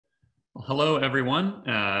Well, hello, everyone.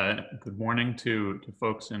 Good morning to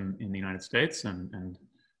folks in the United States, and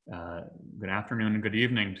good afternoon and good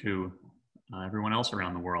evening to everyone else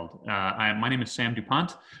around the world. My name is Sam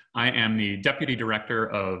duPont. I am the Deputy Director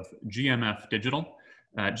of GMF Digital.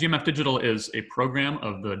 GMF Digital is a program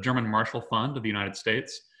of the German Marshall Fund of the United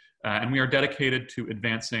States, and we are dedicated to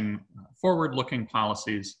advancing forward-looking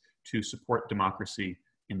policies to support democracy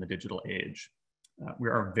in the digital age. We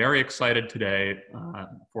are very excited today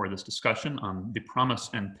for this discussion on the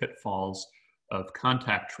promise and pitfalls of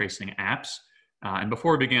contact tracing apps. And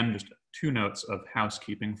before we begin, just two notes of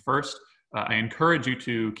housekeeping. First, I encourage you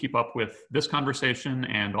to keep up with this conversation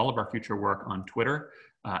and all of our future work on Twitter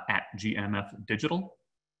at GMF Digital.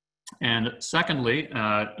 And secondly,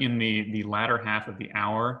 in the latter half of the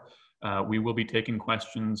hour, we will be taking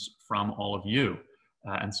questions from all of you.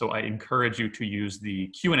 And so I encourage you to use the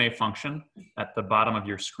Q&A function at the bottom of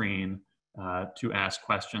your screen to ask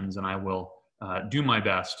questions, and I will do my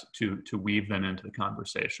best to weave them into the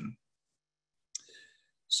conversation.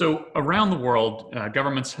 So around the world,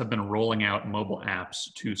 governments have been rolling out mobile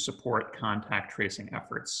apps to support contact tracing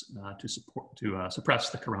efforts to suppress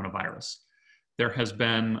the coronavirus. There has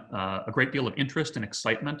been a great deal of interest and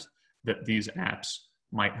excitement that these apps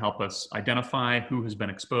might help us identify who has been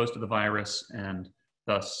exposed to the virus and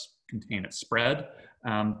thus contain its spread.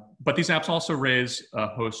 But these apps also raise a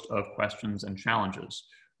host of questions and challenges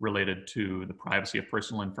related to the privacy of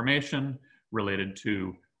personal information, related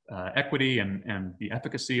to equity and the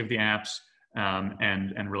efficacy of the apps,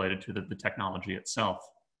 and related to the technology itself.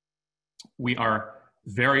 We are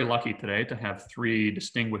very lucky today to have three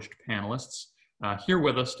distinguished panelists here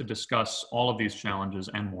with us to discuss all of these challenges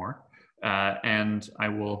and more. And I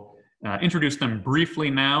will introduce them briefly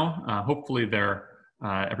now. Hopefully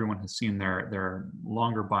everyone has seen their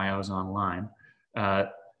longer bios online.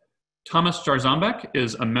 Thomas Jarzombek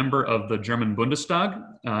is a member of the German Bundestag,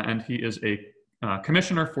 and he is a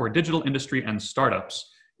Commissioner for Digital Industry and Startups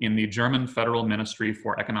in the German Federal Ministry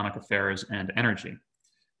for Economic Affairs and Energy.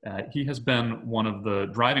 He has been one of the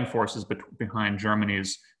driving forces behind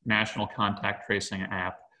Germany's national contact tracing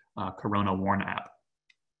app, Corona Warn app.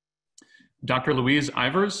 Dr. Louise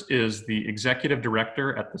Ivers is the Executive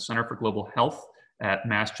Director at the Center for Global Health at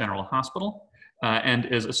Mass General Hospital, and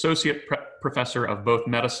is Associate Professor of both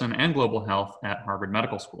Medicine and Global Health at Harvard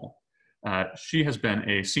Medical School. She has been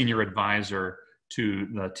a senior advisor to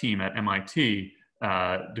the team at MIT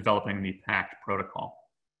developing the PACT protocol.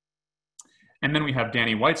 And then we have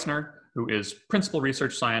Danny Weitzner, who is Principal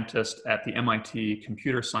Research Scientist at the MIT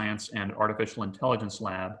Computer Science and Artificial Intelligence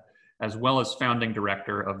Lab, as well as Founding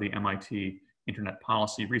Director of the MIT Internet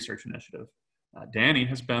Policy Research Initiative. Danny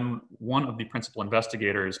has been one of the principal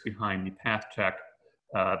investigators behind the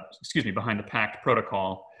behind the PACT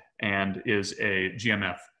protocol, and is a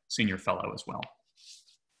GMF senior fellow as well.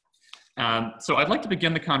 So I'd like to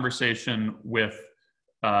begin the conversation with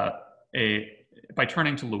by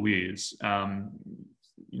turning to Louise.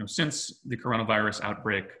 Since the coronavirus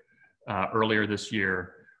outbreak earlier this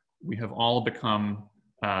year, we have all become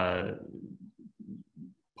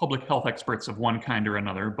public health experts of one kind or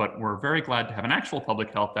another, but we're very glad to have an actual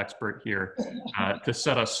public health expert here to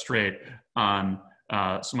set us straight on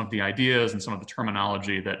some of the ideas and some of the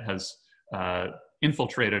terminology that has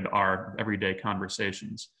infiltrated our everyday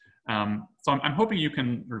conversations. So I'm hoping you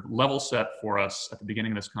can level set for us at the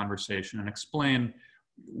beginning of this conversation and explain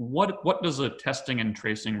what does a testing and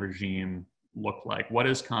tracing regime look like? What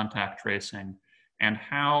is contact tracing? And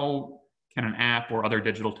how can an app or other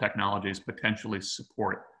digital technologies potentially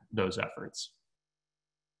support those efforts?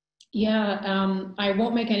 Yeah, I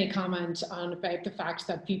won't make any comment about the fact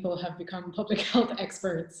that people have become public health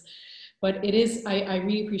experts, but it is, I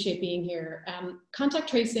really appreciate being here. Contact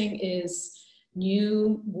tracing is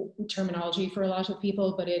new terminology for a lot of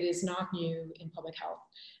people, but it is not new in public health.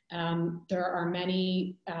 There are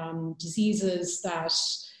many diseases that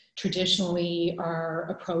traditionally are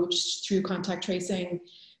approached through contact tracing.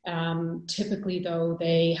 Typically, though,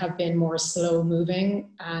 they have been more slow moving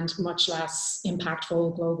and much less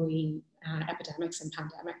impactful globally, epidemics and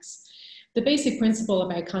pandemics. The basic principle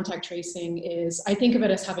about contact tracing is, I think of it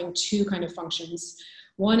as having two kind of functions.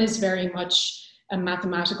 One is very much a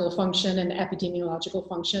mathematical function, an epidemiological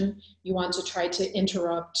function. You want to try to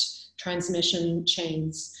interrupt transmission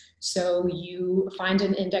chains. So you find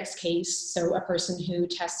an index case, so a person who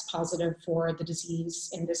tests positive for the disease,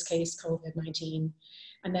 in this case, COVID-19.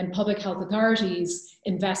 And then public health authorities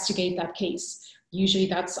investigate that case. Usually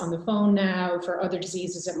that's on the phone now. For other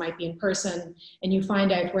diseases, it might be in person. And you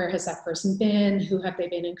find out where has that person been, who have they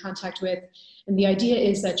been in contact with. And the idea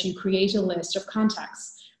is that you create a list of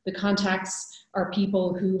contacts. The contacts are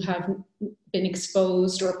people who have been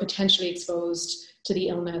exposed or potentially exposed to the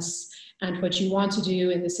illness. And what you want to do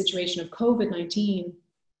in the situation of COVID-19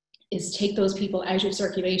 is take those people out of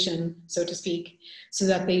circulation, so to speak, so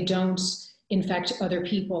that they don't infect other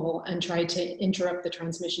people and try to interrupt the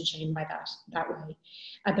transmission chain by that way.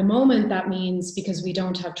 At the moment, that means, because we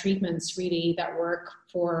don't have treatments really that work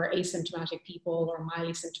for asymptomatic people or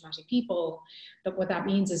mildly symptomatic people, that what that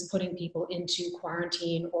means is putting people into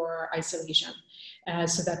quarantine or isolation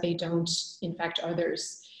so that they don't infect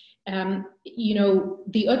others. You know,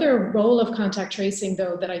 the other role of contact tracing,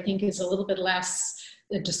 though, that I think is a little bit less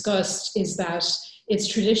discussed is that it's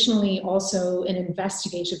traditionally also an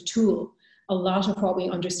investigative tool. A lot of what we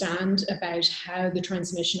understand about how the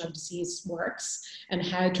transmission of disease works and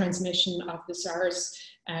how transmission of the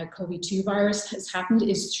SARS-CoV-2 virus has happened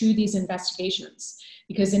is through these investigations.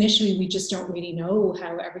 Because initially we just don't really know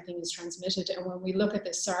how everything is transmitted. And when we look at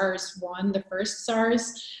the SARS-1, the first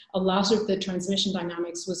SARS, a lot of the transmission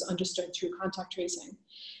dynamics was understood through contact tracing.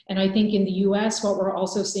 And I think in the US, what we're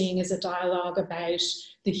also seeing is a dialogue about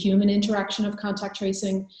the human interaction of contact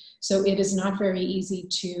tracing. So it is not very easy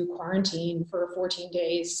to quarantine for 14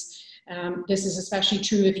 days. This is especially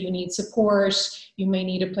true if you need support, you may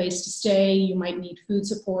need a place to stay, you might need food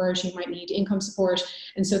support, you might need income support.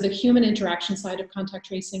 And so the human interaction side of contact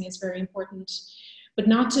tracing is very important. But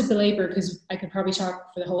not to belabor, because I could probably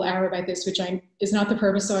talk for the whole hour about this, which is not the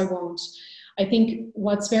purpose, so I won't. I think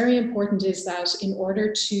what's very important is that in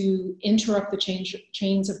order to interrupt the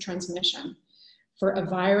chains of transmission for a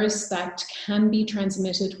virus that can be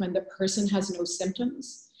transmitted when the person has no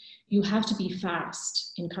symptoms, you have to be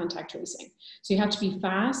fast in contact tracing. So you have to be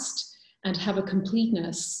fast and have a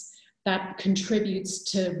completeness that contributes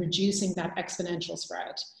to reducing that exponential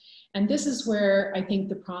spread. And this is where I think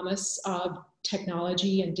the promise of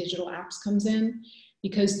technology and digital apps comes in,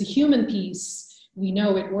 because the human piece, we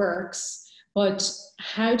know it works, but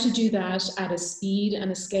how to do that at a speed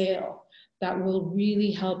and a scale that will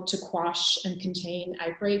really help to quash and contain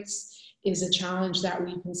outbreaks is a challenge that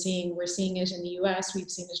we've been seeing. We're seeing it in the US, we've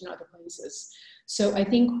seen it in other places. So I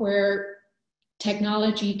think where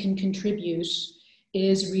technology can contribute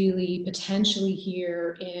is really potentially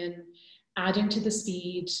here in adding to the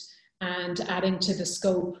speed and adding to the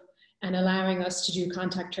scope and allowing us to do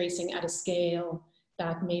contact tracing at a scale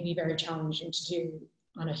that may be very challenging to do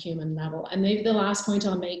on a human level. And maybe the last point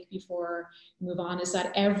I'll make before we move on is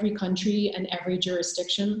that every country and every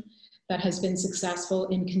jurisdiction that has been successful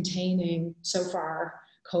in containing so far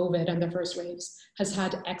COVID and the first waves has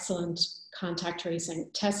had excellent contact tracing.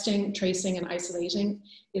 Testing, tracing, and isolating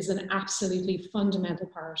is an absolutely fundamental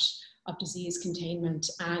part of disease containment.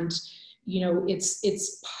 And you know,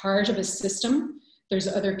 it's part of a system. There's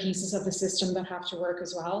other pieces of the system that have to work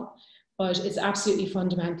as well, but it's absolutely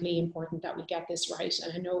fundamentally important that we get this right.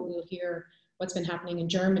 And I know we'll hear what's been happening in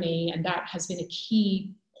Germany, and that has been a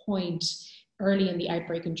key point early in the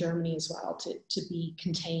outbreak in Germany as well, to be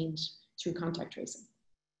contained through contact tracing.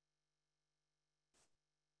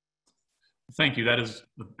 Thank you. That is,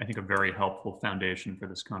 I think, a very helpful foundation for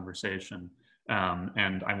this conversation.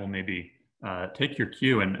 And I will maybe take your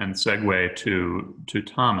cue and segue to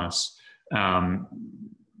Thomas.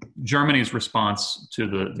 Germany's response to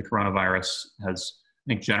the coronavirus has,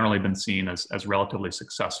 I think, generally been seen as relatively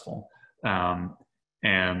successful.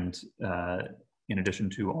 And in addition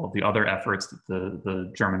to all of the other efforts that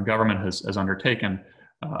the German government has undertaken,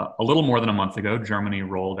 a little more than a month ago, Germany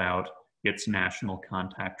rolled out its national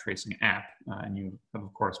contact tracing app. And you have,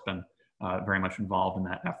 of course, been very much involved in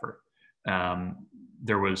that effort.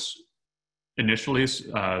 There was initially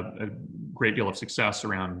a great deal of success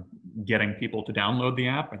around getting people to download the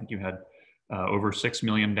app. I think you had over 6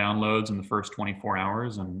 million downloads in the first 24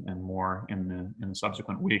 hours and more in the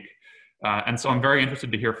subsequent week. And so I'm very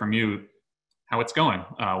interested to hear from you how it's going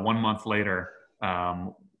 1 month later.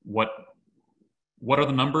 What are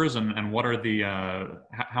the numbers and what are the,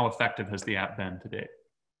 how effective has the app been to date?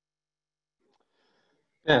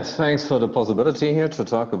 Yes, thanks for the possibility here to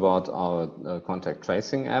talk about our contact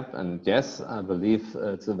tracing app. And yes, I believe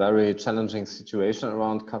it's a very challenging situation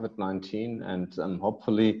around COVID-19, and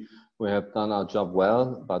hopefully we have done our job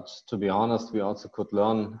well. But to be honest, we also could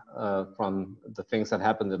learn from the things that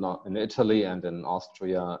happened in Italy and in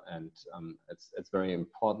Austria. And it's very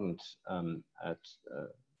important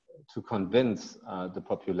to convince the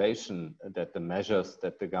population that the measures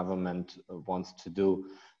that the government wants to do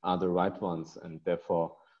are the right ones, and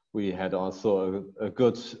therefore we had also a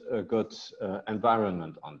good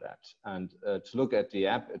environment on that. And to look at the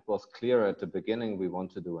app, it was clear at the beginning we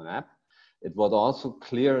want to do an app. It was also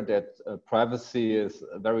clear that privacy is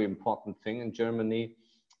a very important thing in Germany,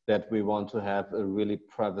 that we want to have a really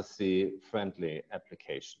privacy-friendly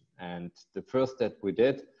application. And the first that we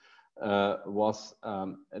did was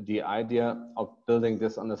the idea of building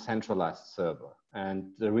this on a centralized server.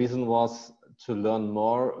 And the reason was to learn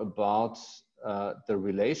more about the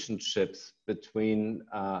relationships between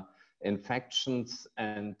infections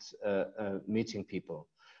and meeting people.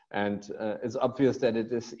 And it's obvious that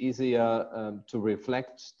it is easier to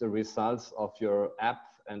reflect the results of your app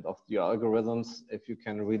and of your algorithms if you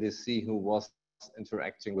can really see who was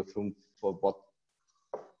interacting with whom for what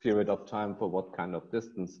period of time, for what kind of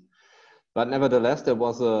distance. But nevertheless, there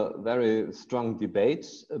was a very strong debate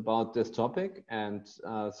about this topic. And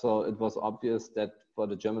so it was obvious that for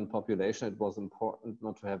the German population, it was important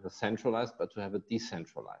not to have a centralized, but to have a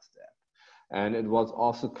decentralized app. And it was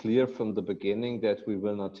also clear from the beginning that we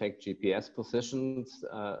will not take GPS positions.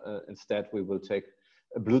 Instead, we will take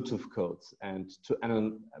Bluetooth codes and to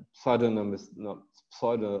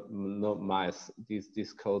pseudonymize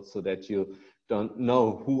these codes so that you don't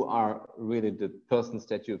know who are really the persons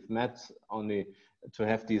that you've met, only to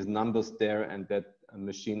have these numbers there, and that a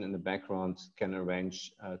machine in the background can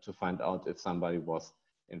arrange to find out if somebody was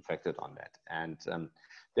infected on that. And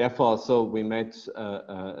therefore, so we made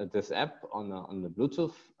this app on the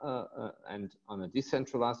Bluetooth and on a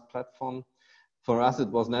decentralized platform. For us, it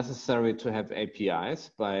was necessary to have APIs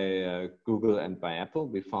by Google and by Apple.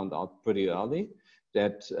 We found out pretty early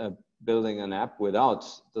that building an app without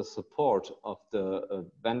the support of the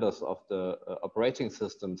vendors of the operating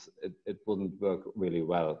systems, it wouldn't work really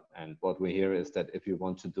well. And what we hear is that if you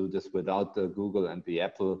want to do this without the Google and the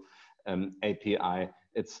Apple API,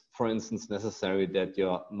 it's, for instance, necessary that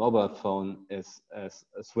your mobile phone is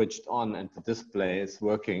switched on and the display is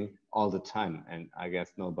working all the time. And I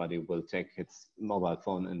guess nobody will take its mobile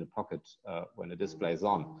phone in the pocket when the display is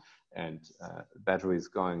on. And battery is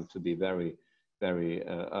going to be very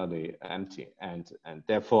early empty. And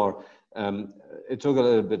therefore, it took a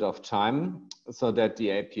little bit of time so that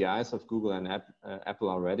the APIs of Google and Apple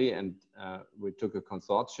are ready. And we took a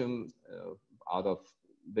consortium out of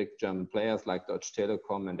big German players like Deutsche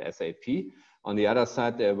Telekom and SAP. On the other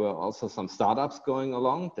side, there were also some startups going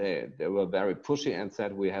along. They were very pushy and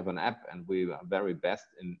said, we have an app and we are very best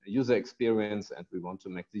in user experience and we want to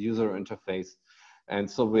make the user interface. And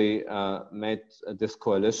so we made this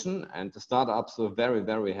coalition, and the startups were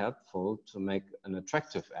very helpful to make an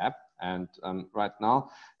attractive app. And right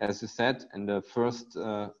now, as you said, in the first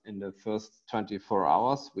 24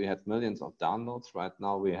 hours, we had millions of downloads. Right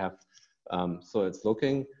now we have, so it's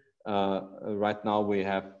looking, right now we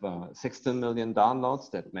have 16 million downloads.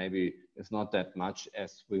 That maybe is not that much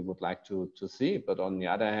as we would like to see. But on the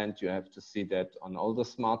other hand, you have to see that on older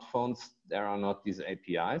smartphones, there are not these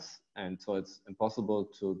APIs. And so it's impossible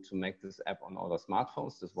to make this app on older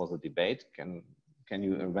smartphones. This was a debate. Can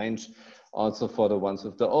you arrange also for the ones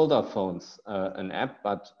with the older phones an app?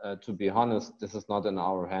 But to be honest, this is not in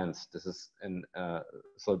our hands. This is in,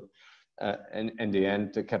 in the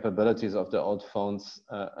end, the capabilities of the old phones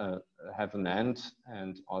have an end.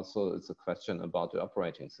 And also it's a question about the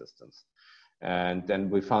operating systems. And then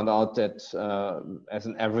we found out that as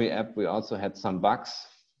in every app, we also had some bugs.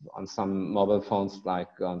 On some mobile phones,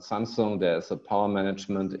 like on Samsung, there's a power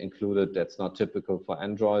management included that's not typical for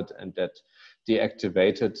Android, and that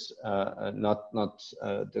deactivated not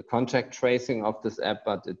the contact tracing of this app,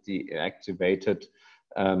 but it deactivated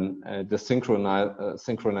the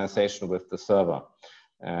synchronization with the server.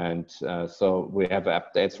 And so we have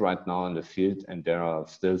updates right now in the field, and there are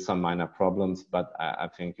still some minor problems, but I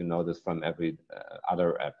think you know this from every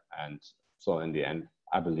other app. And so in the end,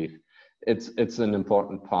 I believe it's an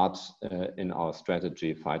important part in our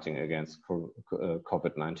strategy fighting against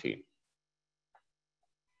COVID-19.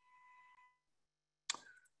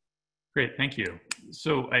 Great, thank you.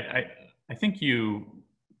 So I think you,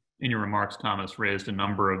 in your remarks, Thomas, raised a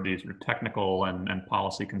number of these technical and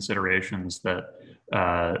policy considerations that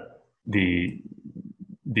the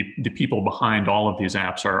people behind all of these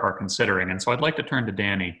apps are considering. And so I'd like to turn to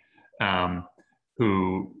Danny,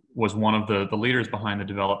 who was one of the leaders behind the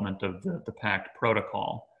development of the PACT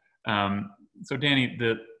protocol. So Danny,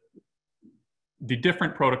 the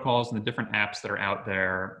different protocols and the different apps that are out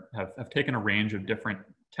there have taken a range of different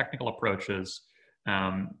technical approaches.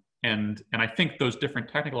 And I think those different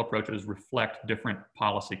technical approaches reflect different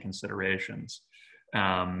policy considerations.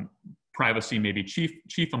 Privacy may be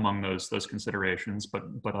chief among those considerations,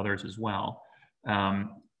 but others as well.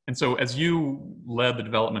 And so as you led the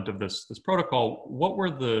development of this protocol, what were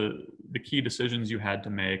the key decisions you had to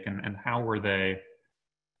make, and how were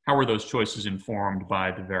those choices informed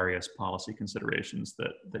by the various policy considerations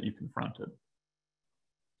that you confronted?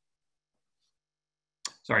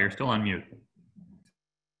 Sorry, you're still on mute.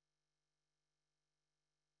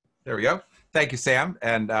 There we go. Thank you, Sam.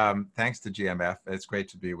 And thanks to GMF. It's great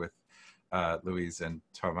to be with Louise and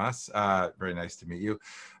Thomas. Very nice to meet you.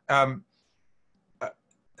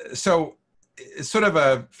 So it's sort of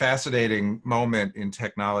a fascinating moment in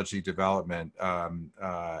technology development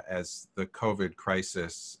as the COVID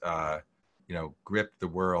crisis gripped the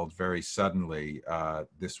world very suddenly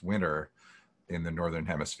this winter in the Northern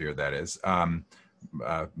Hemisphere, that is,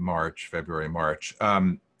 February, March.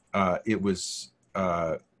 It was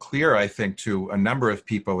clear, I think, to a number of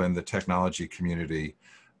people in the technology community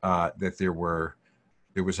that there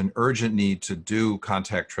was an urgent need to do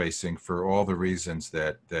contact tracing for all the reasons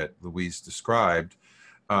that Louise described,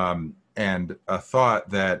 and a thought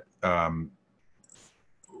that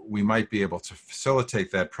we might be able to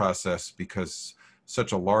facilitate that process because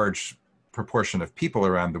such a large proportion of people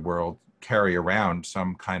around the world carry around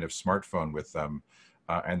some kind of smartphone with them,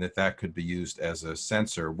 and that could be used as a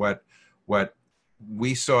sensor. What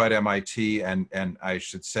we saw at MIT, and I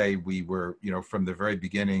should say we were, from the very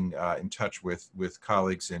beginning in touch with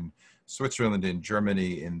colleagues in Switzerland, in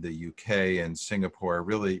Germany, in the UK, and Singapore,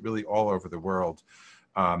 really all over the world.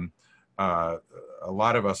 A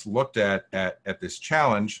lot of us looked at this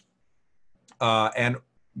challenge and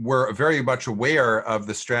were very much aware of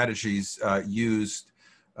the strategies used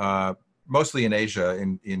mostly in Asia,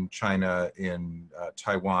 in China, in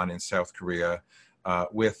Taiwan, in South Korea,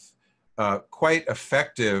 with quite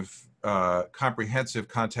effective, comprehensive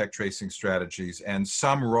contact tracing strategies and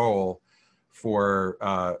some role for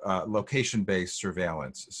location-based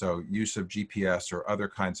surveillance. So use of GPS or other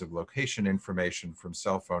kinds of location information from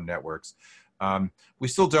cell phone networks. We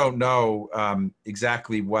still don't know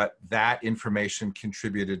exactly what that information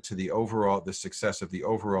contributed to the success of the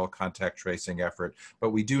overall contact tracing effort,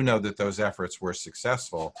 but we do know that those efforts were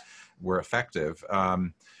successful, were effective.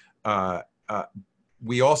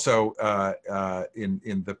 We also,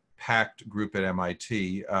 in the PACT group at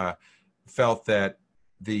MIT, felt that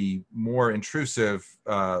the more intrusive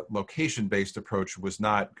location-based approach was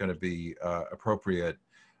not going to be appropriate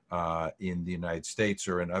in the United States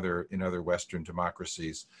or in other Western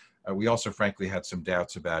democracies. We also, frankly, had some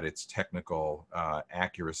doubts about its technical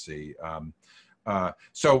accuracy.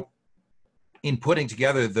 So, in putting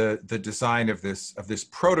together the design of this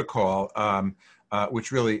protocol,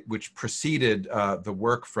 which preceded the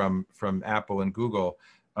work from Apple and Google,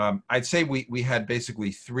 I'd say we had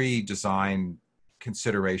basically three design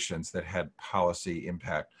considerations that had policy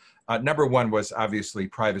impact. Number one was obviously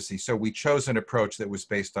privacy. So we chose an approach that was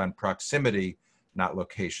based on proximity, not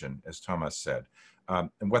location, as Thomas said.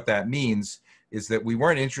 And what that means is that we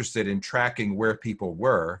weren't interested in tracking where people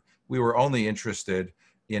were. We were only interested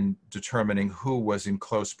in determining who was in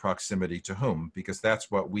close proximity to whom, because that's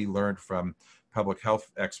what we learned from public health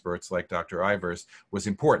experts like Dr. Ivers was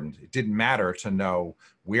important. It didn't matter to know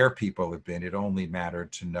where people had been. It only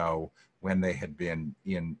mattered to know when they had been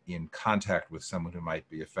in contact with someone who might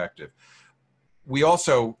be effective. We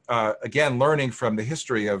also, again, learning from the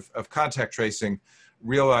history of contact tracing,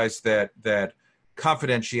 realized that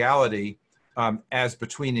confidentiality as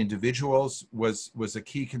between individuals was a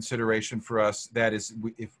key consideration for us. That is,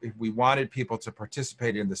 if we wanted people to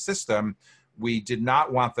participate in the system, we did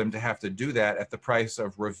not want them to have to do that at the price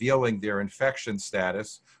of revealing their infection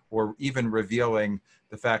status or even revealing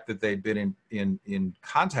the fact that they'd been in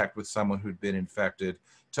contact with someone who'd been infected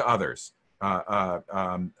to others.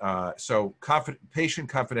 So patient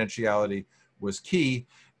confidentiality was key.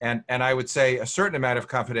 And I would say a certain amount of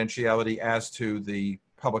confidentiality as to the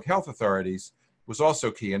public health authorities was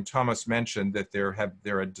also key. And Thomas mentioned that there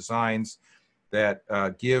are designs that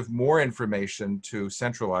give more information to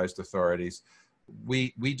centralized authorities.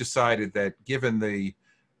 We decided that given the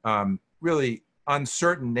really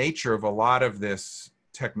uncertain nature of a lot of this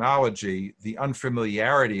technology, the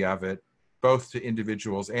unfamiliarity of it, both to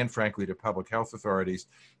individuals and frankly to public health authorities,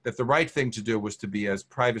 that the right thing to do was to be as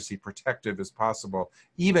privacy protective as possible,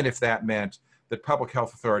 even if that meant that public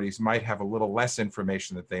health authorities might have a little less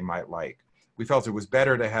information that they might like. We felt it was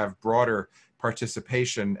better to have broader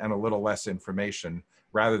participation and a little less information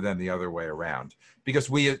rather than the other way around, because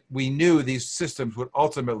we knew these systems would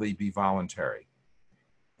ultimately be voluntary.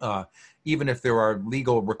 Even if there are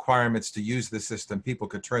legal requirements to use the system, people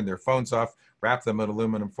could turn their phones off, wrap them in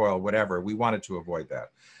aluminum foil, whatever. We wanted to avoid that.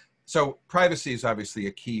 So privacy is obviously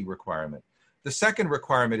a key requirement. The second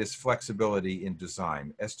requirement is flexibility in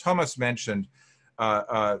design. As Thomas mentioned,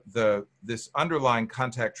 this underlying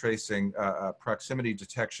contact tracing proximity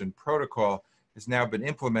detection protocol has now been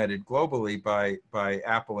implemented globally by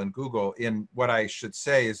Apple and Google in what I should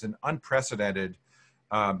say is an unprecedented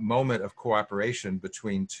moment of cooperation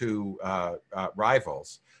between two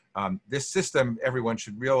rivals. This system, everyone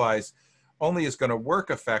should realize, only is going to work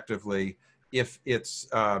effectively if it's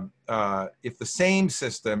if the same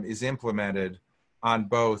system is implemented on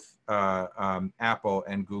both Apple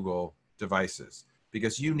and Google devices,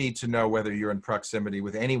 because you need to know whether you're in proximity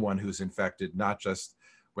with anyone who's infected, not just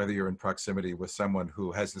whether you're in proximity with someone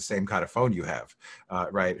who has the same kind of phone you have,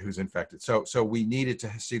 right, who's infected. So we needed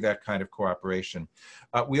to see that kind of cooperation.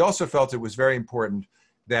 We also felt it was very important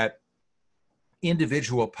that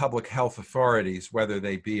individual public health authorities, whether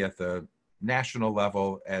they be at the national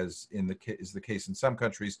level, as is the case in some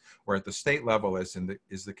countries, or at the state level, as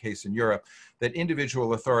is the case in Europe, that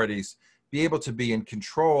individual authorities be able to be in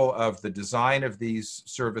control of the design of these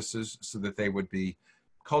services so that they would be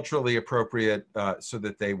culturally appropriate, so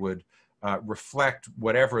that they would reflect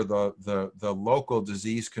whatever the local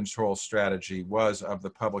disease control strategy was of the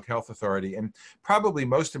public health authority, and probably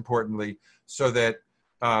most importantly, so that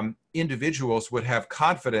individuals would have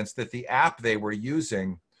confidence that the app they were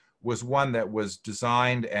using was one that was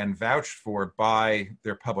designed and vouched for by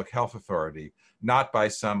their public health authority, not by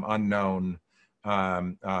some unknown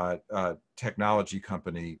technology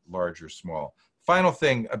company, large or small. Final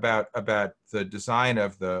thing about the design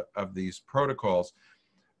of these protocols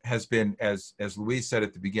has been, as Louise said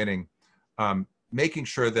at the beginning, making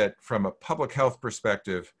sure that from a public health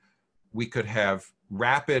perspective, we could have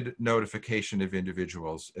rapid notification of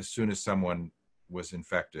individuals as soon as someone was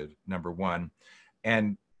infected, number one,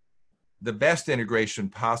 and the best integration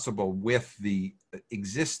possible with the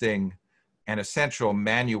existing and essential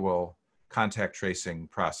manual contact tracing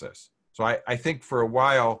process. So I think for a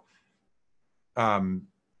while,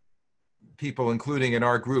 people, including in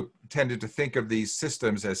our group, tended to think of these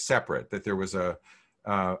systems as separate, that there was an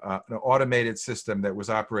automated system that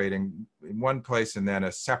was operating in one place and then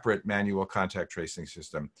a separate manual contact tracing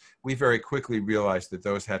system. We very quickly realized that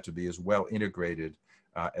those had to be as well integrated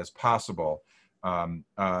as possible. And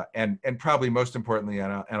probably most importantly,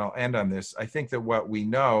 and I'll end on this, I think that what we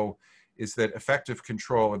know is that effective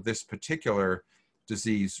control of this particular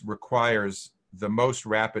disease requires the most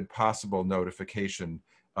rapid possible notification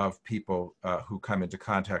of people who come into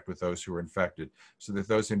contact with those who are infected, so that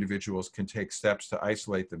those individuals can take steps to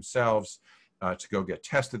isolate themselves, to go get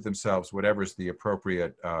tested themselves, whatever is the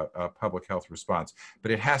appropriate public health response.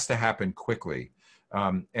 But it has to happen quickly.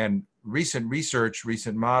 And recent research,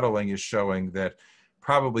 recent modeling is showing that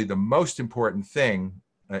probably the most important thing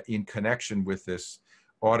in connection with this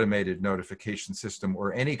automated notification system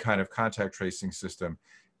or any kind of contact tracing system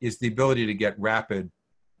is the ability to get rapid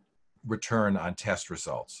return on test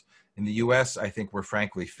results. In the US, I think we're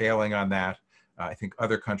frankly failing on that. I think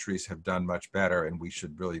other countries have done much better, and we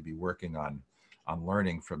should really be working on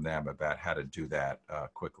learning from them about how to do that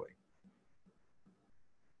quickly.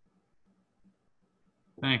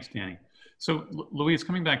 Thanks, Danny. So Louise,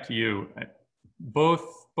 coming back to you,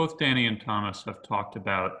 both Danny and Thomas have talked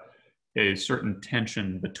about a certain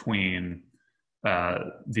tension between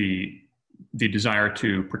the desire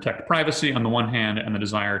to protect privacy on the one hand and the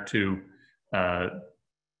desire to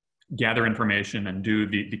gather information and do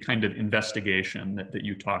the kind of investigation that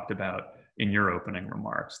you talked about in your opening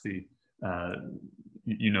remarks.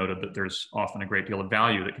 You noted that there's often a great deal of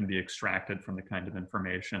value that can be extracted from the kind of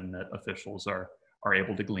information that officials are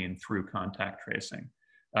able to glean through contact tracing.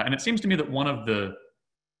 And it seems to me that one of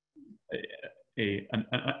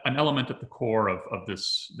an element at the core of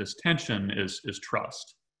this tension is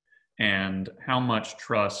trust, and how much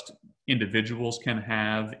trust individuals can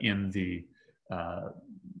have in the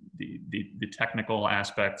technical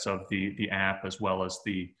aspects of the app, as well as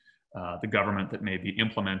the government that may be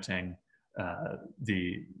implementing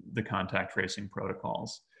the contact tracing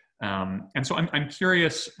protocols. And so I'm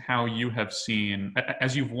curious how you have seen,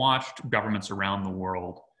 as you've watched governments around the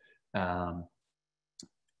world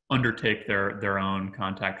undertake their own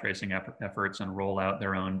contact tracing efforts and roll out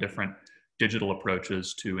their own different digital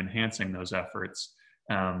approaches to enhancing those efforts.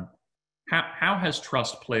 How has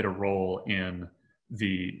trust played a role in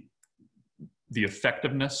the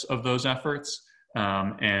effectiveness of those efforts?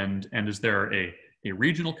 And is there a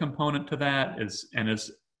regional component to that? Is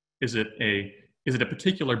it a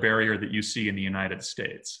particular barrier that you see in the United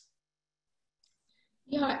States?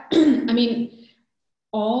 Yeah, I mean,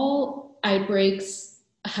 all outbreaks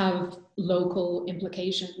have local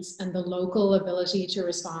implications, and the local ability to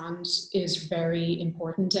respond is very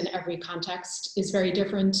important, and every context is very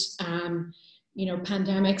different. You know,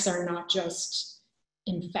 pandemics are not just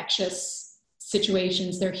infectious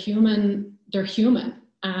situations, they're human,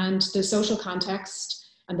 and the social context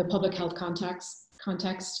and the public health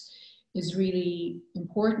context is really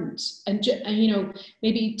important. And you know,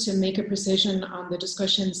 maybe to make a precision on the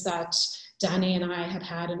discussions that Danny and I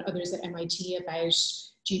had and others at MIT about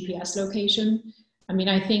GPS location. I mean,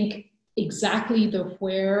 I think exactly the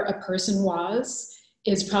where a person was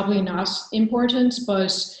is probably not important,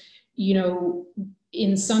 but you know,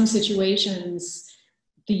 in some situations,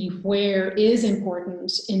 the where is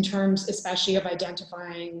important in terms especially of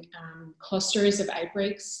identifying clusters of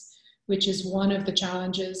outbreaks, which is one of the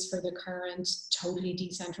challenges for the current totally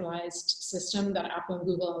decentralized system that Apple and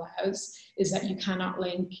Google allows, is that you cannot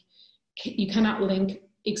link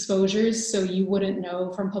exposures. So you wouldn't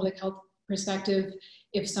know from public health perspective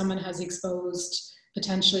if someone has exposed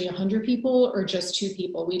potentially 100 people or just 2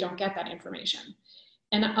 people. We don't get that information.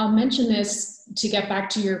 And I'll mention this to get back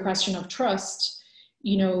to your question of trust.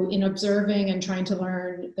 You know, in observing and trying to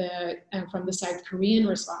learn from the South Korean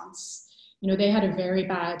response, you know, they had a very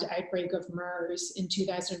bad outbreak of MERS in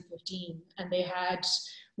 2015, and they had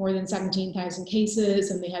more than 17,000 cases,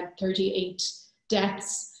 and they had 38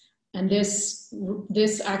 deaths. And this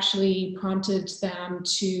actually prompted them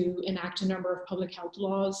to enact a number of public health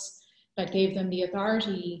laws that gave them the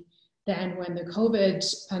authority then, when the COVID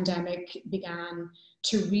pandemic began,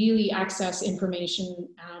 to really access information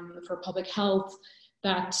for public health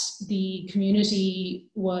that the community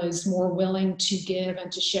was more willing to give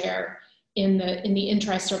and to share in the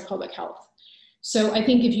interest of public health. So I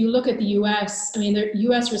think if you look at the US, I mean, the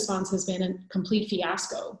US response has been a complete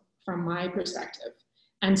fiasco from my perspective.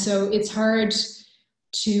 And so it's hard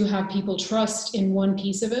to have people trust in one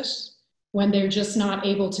piece of it when they're just not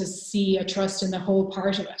able to see a trust in the whole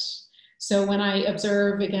part of it. So when I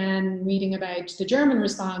observe, again, reading about the German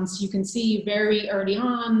response, you can see very early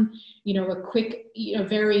on, you know, a quick, you know,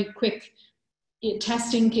 very quick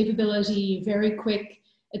testing capability, very quick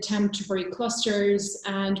attempt to break clusters,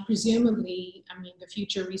 and presumably, I mean, the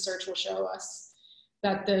future research will show us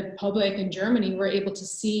that the public in Germany were able to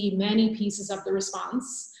see many pieces of the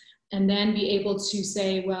response and then be able to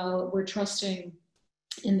say, well, we're trusting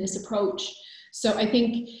in this approach. So I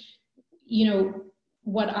think, you know,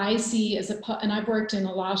 what I see as and I've worked in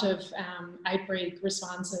a lot of outbreak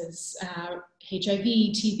responses, HIV,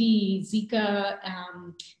 TB, Zika,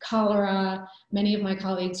 cholera. Many of my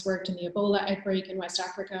colleagues worked in the Ebola outbreak in West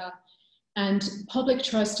Africa. And public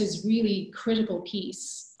trust is really a critical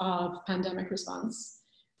piece of pandemic response.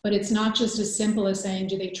 But it's not just as simple as saying,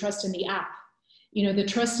 do they trust in the app? You know, the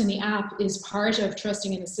trust in the app is part of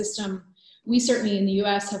trusting in the system. We certainly in the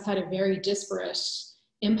US have had a very disparate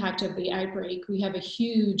impact of the outbreak. We have a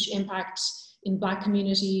huge impact in Black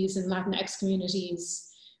communities and Latinx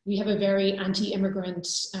communities. We have a very anti-immigrant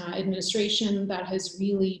administration that has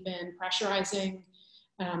really been pressurizing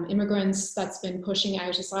immigrants, that's been pushing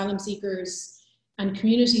out asylum seekers, and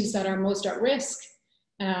communities that are most at risk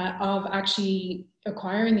of actually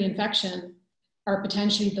acquiring the infection are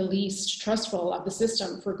potentially the least trustful of the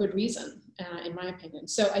system for good reason, in my opinion.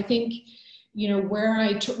 So I think, you know,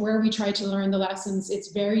 where we try to learn the lessons,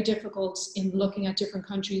 it's very difficult in looking at different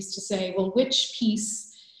countries to say, well, which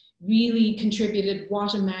piece really contributed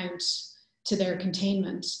what amount to their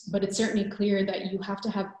containment? But it's certainly clear that you have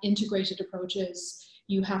to have integrated approaches.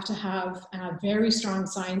 You have to have very strong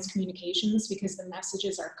science communications because the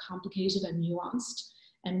messages are complicated and nuanced.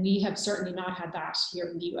 And we have certainly not had that here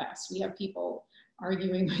in the US. We have people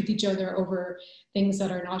arguing with each other over things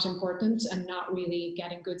that are not important and not really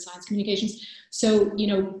getting good science communications. So, you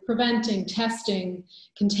know, preventing, testing,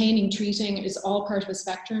 containing, treating is all part of a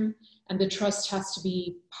spectrum, and the trust has to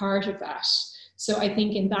be part of that. So I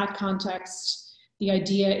think in that context, the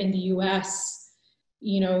idea in the US,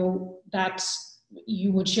 you know, that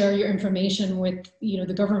you would share your information with, you know,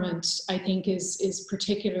 the government, I think is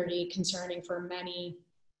particularly concerning for many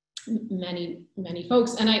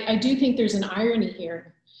folks. And I do think there's an irony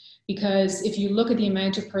here, because if you look at the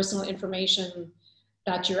amount of personal information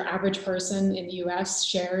that your average person in the US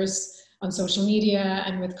shares on social media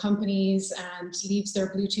and with companies and leaves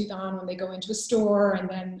their Bluetooth on when they go into a store and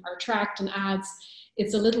then are tracked in ads,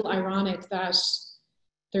 it's a little ironic that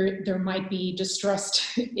there might be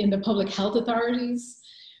distrust in the public health authorities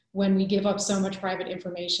when we give up so much private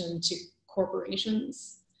information to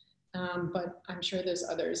corporations. But I'm sure there's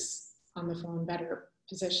others on the phone better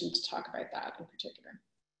positioned to talk about that in particular.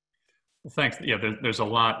 Well, thanks. Yeah, there's a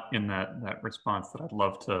lot in that response that I'd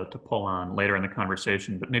love to pull on later in the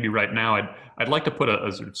conversation. But maybe right now, I'd like to put a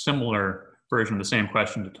sort of similar version of the same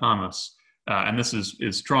question to Thomas. And this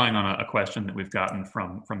is drawing on a question that we've gotten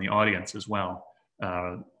from the audience as well.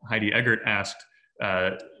 Heidi Eggert asked,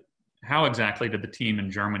 how exactly did the team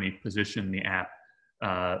in Germany position the app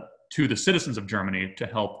to the citizens of Germany to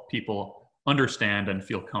help people understand and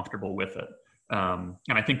feel comfortable with it. And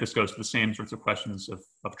I think this goes to the same sorts of questions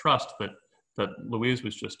of trust that Louise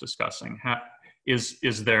was just discussing.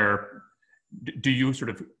 Do you sort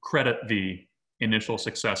of credit the initial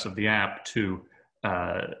success of the app to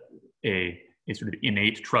a sort of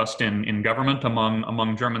innate trust in government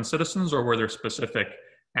among German citizens, or were there specific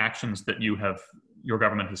actions that your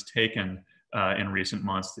government has taken in recent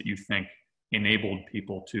months that you think enabled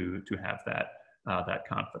people to have that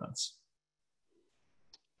confidence?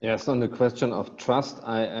 Yes, on the question of trust,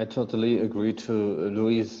 I totally agree to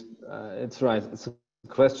Louise. It's right. It's a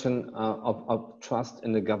question of trust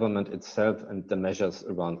in the government itself and the measures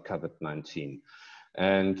around COVID-19.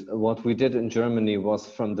 And what we did in Germany was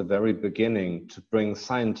from the very beginning to bring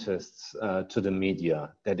scientists to the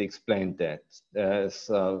media that explained that. There's,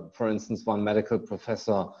 for instance, one medical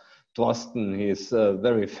professor, Drosten, he's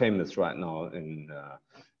very famous right now in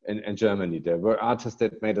Germany. There were artists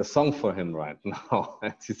that made a song for him right now,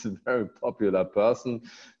 and he's a very popular person.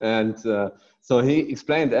 And so he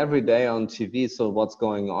explained every day on TV, so what's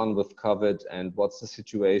going on with COVID and what's the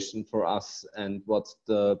situation for us and what's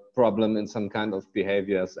the problem in some kind of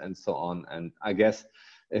behaviors and so on. And I guess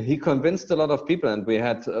he convinced a lot of people, and we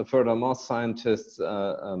had furthermore scientists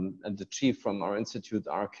and the chief from our institute,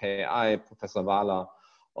 RKI, Professor Wahler,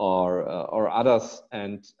 or others,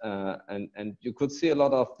 and you could see a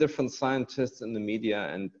lot of different scientists in the media,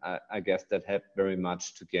 and I guess that helped very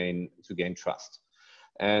much to gain trust.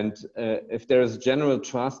 And if there is general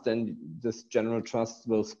trust, then this general trust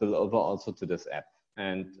will spill over also to this app.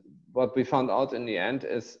 And what we found out in the end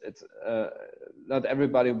is it's not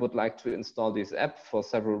everybody would like to install this app for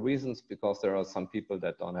several reasons, because there are some people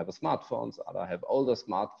that don't have smartphones, others have older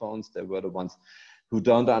smartphones. They were the ones who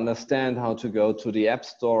don't understand how to go to the App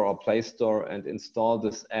Store or Play Store and install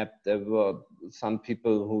this app. There were some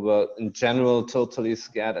people who were in general totally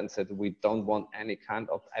scared and said, we don't want any kind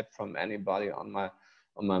of app from anybody on my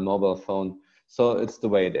mobile phone. So it's the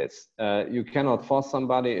way it is. You cannot force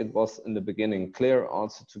somebody. It was in the beginning clear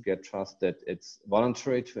also to get trust that it's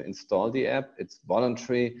voluntary to install the app. It's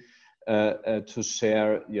voluntary to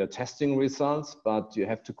share your testing results, but you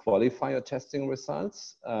have to qualify your testing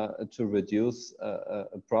results to reduce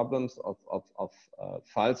problems of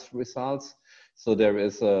false results. So there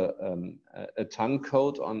is a ton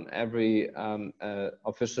code on every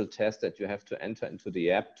official test that you have to enter into the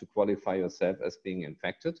app to qualify yourself as being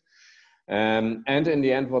infected. And in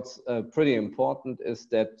the end, what's pretty important is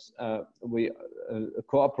that we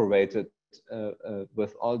cooperated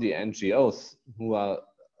with all the NGOs who are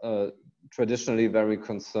traditionally very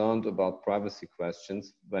concerned about privacy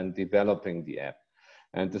questions when developing the app.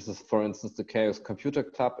 And this is, for instance, the Chaos Computer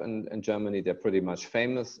Club in Germany. They're pretty much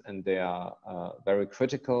famous, and they are very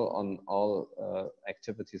critical on all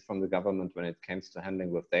activities from the government when it comes to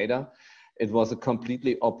handling with data. It was a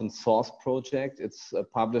completely open source project. It's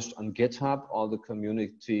published on GitHub. All the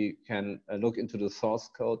community can look into the source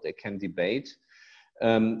code. They can debate.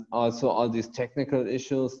 Also, all these technical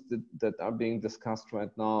issues that are being discussed right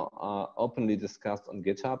now are openly discussed on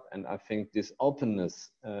GitHub. And I think this openness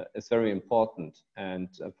is very important. And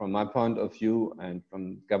from my point of view and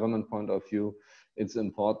from government point of view, it's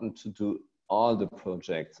important to do all the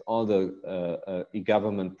projects, all the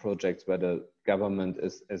e-government projects where the government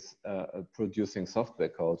is producing software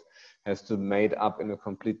code, has to made up in a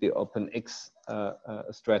completely open X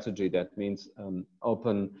strategy. That means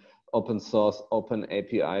open source, open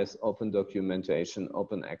APIs, open documentation,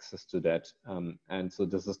 open access to that. And so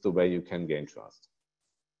this is the way you can gain trust.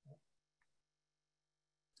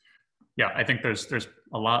 Yeah, I think there's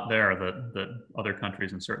a lot there that other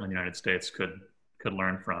countries and certainly the United States could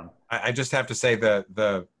learn from. I just have to say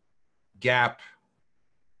the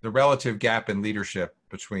relative gap in leadership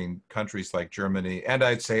between countries like Germany and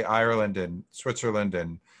I'd say Ireland and Switzerland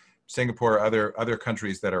and Singapore, other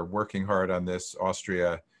countries that are working hard on this,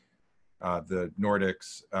 Austria, the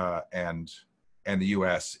Nordics, and the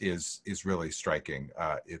US is really striking.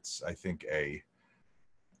 It's, I think, a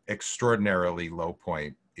extraordinarily low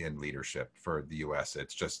point in leadership for the US.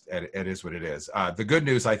 It's just, it is what it is. The good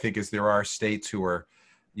news, I think, is there are states who are,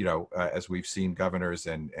 as we've seen, governors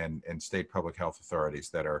and state public health authorities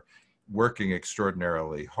that are working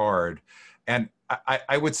extraordinarily hard. And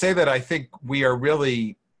I would say that I think we are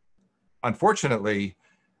really, unfortunately,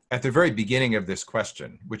 at the very beginning of this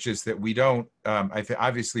question, which is that we don't,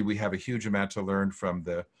 obviously we have a huge amount to learn from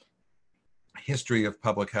the history of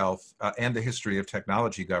public health and the history of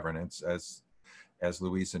technology governance, as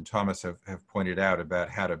Louise and Thomas have pointed out about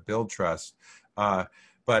how to build trust.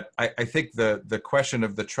 But I think the question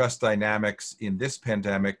of the trust dynamics in this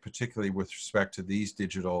pandemic, particularly with respect to these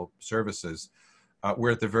digital services,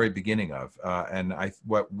 we're at the very beginning of. And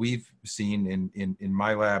what we've seen in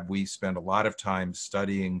my lab, we spend a lot of time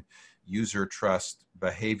studying user trust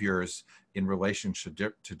behaviors in relation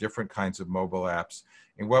to different kinds of mobile apps.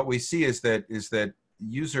 And what we see is that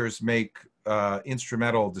users make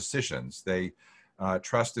instrumental decisions. They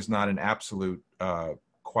trust is not an absolute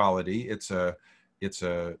quality. It's a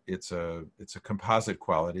composite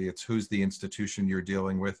quality. It's who's the institution you're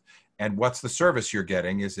dealing with, and what's the service you're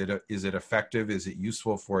getting. Is it effective? Is it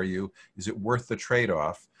useful for you? Is it worth the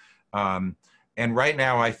trade-off? And right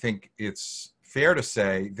now, I think it's fair to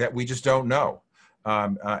say that we just don't know.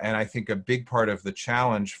 And I think a big part of the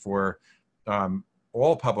challenge for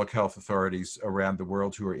all public health authorities around the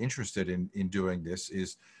world who are interested in doing this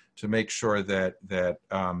is to make sure that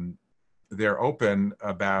they're open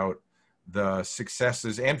about the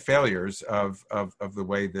successes and failures of the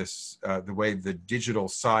way the digital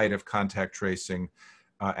side of contact tracing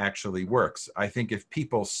actually works. I think if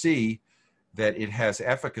people see that it has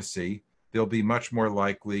efficacy, they'll be much more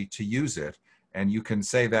likely to use it. And you can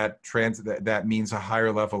say that that means a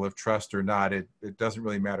higher level of trust or not. It doesn't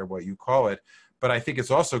really matter what you call it. But I think it's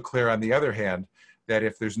also clear, on the other hand, that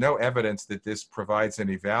if there's no evidence that this provides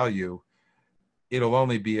any value, it'll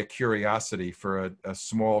only be a curiosity for a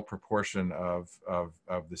small proportion of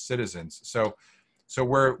the citizens. So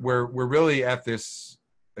we're really at this,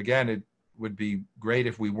 again, it would be great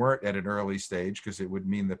if we weren't at an early stage, because it would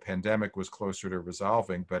mean the pandemic was closer to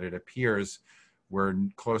resolving, but it appears we're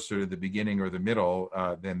closer to the beginning or the middle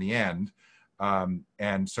than the end.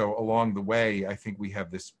 And so along the way, I think we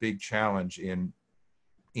have this big challenge in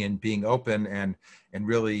being open and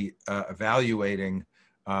really evaluating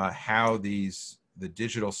how the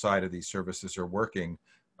digital side of these services are working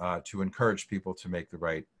to encourage people to make the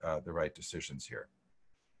right decisions here.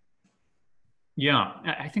 Yeah,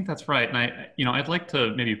 I think that's right. And I'd like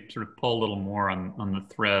to maybe sort of pull a little more on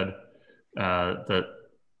the thread that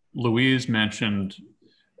Louise mentioned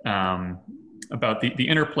about the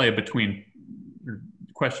interplay between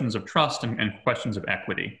questions of trust and questions of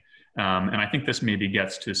equity. And I think this maybe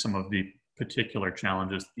gets to some of the particular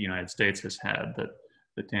challenges the United States has had that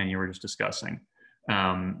Dan, you were just discussing.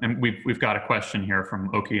 And we've got a question here from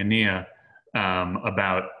Okeania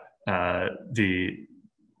about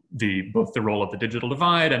both the role of the digital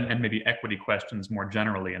divide and maybe equity questions more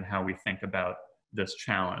generally, and how we think about this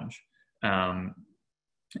challenge.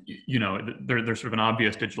 There's sort of an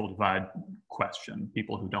obvious digital divide question.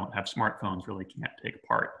 People who don't have smartphones really can't take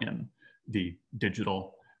part in the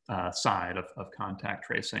digital side of contact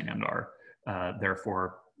tracing and are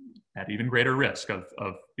therefore at even greater risk of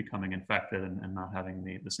becoming infected and not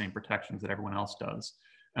having the same protections that everyone else does.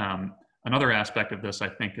 Another aspect of this, I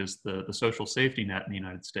think, is the social safety net in the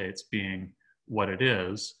United States being what it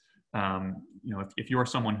is. If you're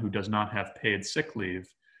someone who does not have paid sick leave,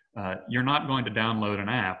 you're not going to download an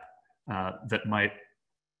app that might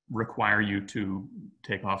require you to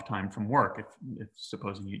take off time from work if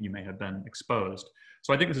supposing you may have been exposed.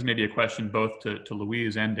 So I think this is maybe a question both to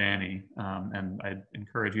Louise and Danny, and I'd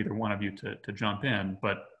encourage either one of you to jump in.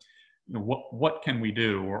 But what can we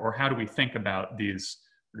do, or how do we think about these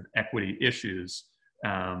sort of equity issues?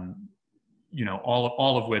 All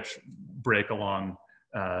of which break along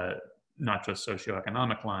not just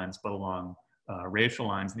socioeconomic lines, but along racial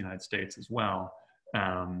lines in the United States as well.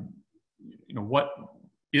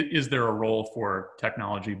 Is there a role for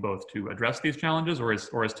technology both to address these challenges, or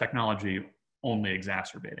is technology only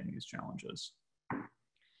exacerbating these challenges?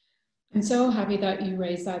 I'm so happy that you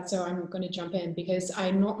raised that, so I'm going to jump in, because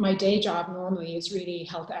my day job normally is really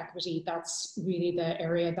health equity. That's really the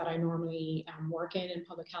area that I normally work in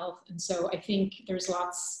public health. And so I think there's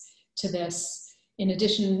lots to this. In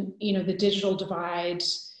addition, the digital divide,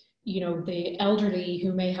 the elderly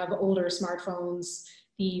who may have older smartphones,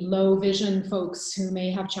 the low vision folks who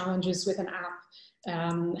may have challenges with an app,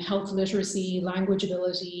 health literacy, language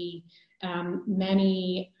ability,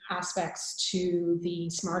 many aspects to the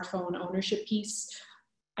smartphone ownership piece.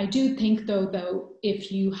 I do think though,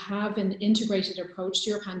 if you have an integrated approach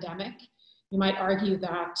to your pandemic, you might argue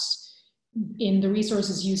that in the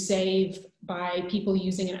resources you save by people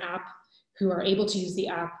using an app who are able to use the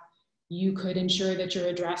app, you could ensure that you're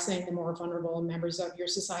addressing the more vulnerable members of your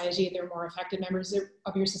society, the more affected members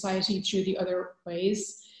of your society through the other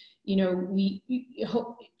ways.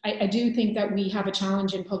 I do think that we have a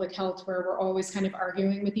challenge in public health where we're always kind of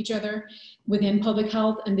arguing with each other within public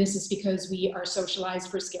health, and this is because we are socialized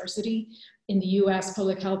for scarcity. In the US,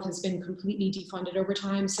 public health has been completely defunded over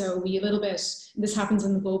time, so this happens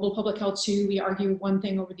in the global public health too, we argue one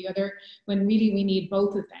thing over the other, when really we need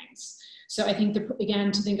both of things. So I think,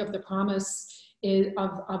 again, to think of the promise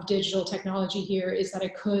of digital technology here is that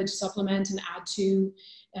it could supplement and add to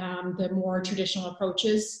the more traditional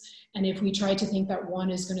approaches. And if we try to think that one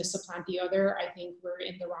is going to supplant the other, I think we're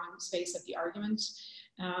in the wrong space of the argument.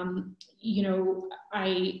 You know,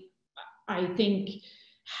 I think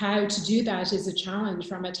how to do that is a challenge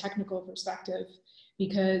from a technical perspective,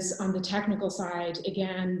 because on the technical side,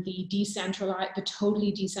 again, the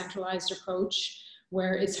totally decentralized approach,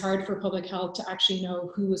 where it's hard for public health to actually know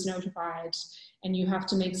who was notified, and you have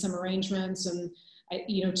to make some arrangements and,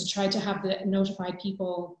 you know, to try to have the notified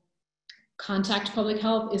people contact public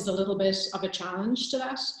health is a little bit of a challenge to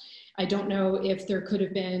that. I don't know if there could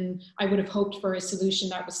have been, I would have hoped for a solution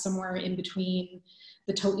that was somewhere in between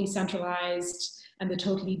the totally centralized and the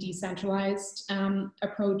totally decentralized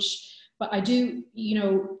approach. But I do, you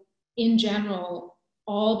know, in general,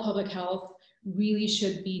 all public health really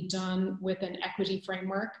should be done with an equity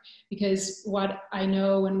framework, because what I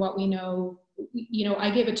know and what we know, you know,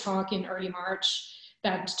 I gave a talk in early March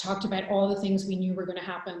that talked about all the things we knew were going to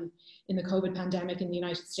happen in the COVID pandemic in the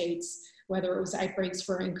United States, whether it was outbreaks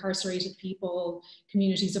for incarcerated people,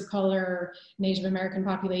 communities of color, Native American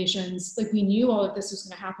populations. Like, we knew all of this was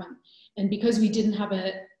going to happen. And because we didn't have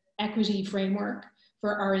an equity framework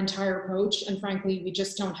for our entire approach, and frankly, we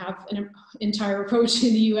just don't have an entire approach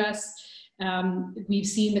in the US, we've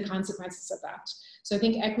seen the consequences of that. So I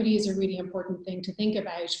think equity is a really important thing to think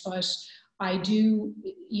about, but I do,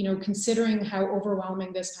 you know, considering how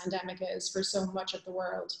overwhelming this pandemic is for so much of the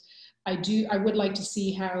world, I would like to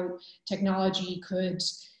see how technology could,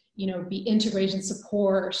 you know, be integrated and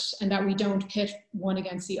support, and that we don't pit one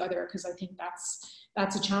against the other, because I think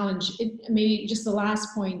that's a challenge. Maybe just the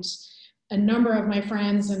last point, a number of my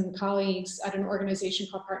friends and colleagues at an organization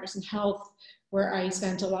called Partners in Health, where I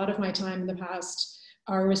spent a lot of my time in the past,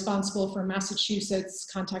 are responsible for Massachusetts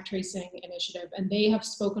contact tracing initiative. And they have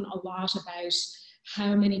spoken a lot about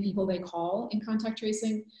how many people they call in contact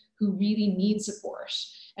tracing who really need support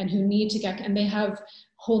and who need to get, and they have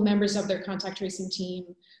whole members of their contact tracing team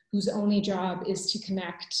whose only job is to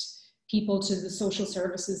connect people to the social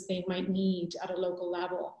services they might need at a local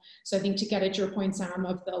level. So I think, to get at your point, Sam,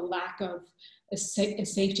 of the lack of a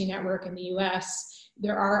safety network in the US,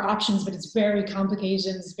 there are options, but it's very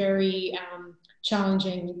complicated, it's very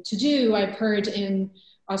challenging to do. I've heard in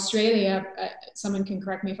Australia, someone can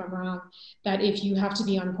correct me if I'm wrong, that if you have to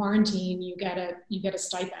be on quarantine, you get a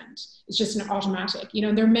stipend. It's just an automatic, you know,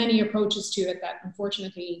 and there are many approaches to it that,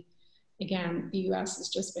 unfortunately, again, the US has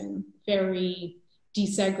just been very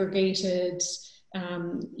desegregated,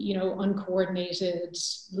 you know, uncoordinated,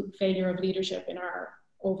 failure of leadership in our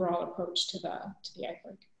overall approach to the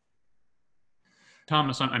outbreak.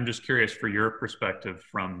 Thomas, I'm just curious for your perspective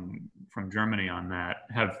from Germany on that.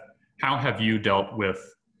 How have you dealt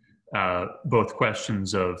with both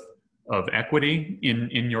questions of equity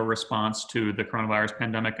in your response to the coronavirus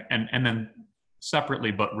pandemic, and then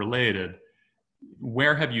separately but related,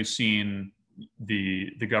 where have you seen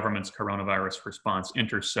the government's coronavirus response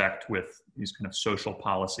intersect with these kind of social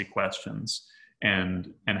policy questions,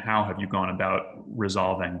 and how have you gone about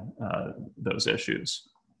resolving those issues?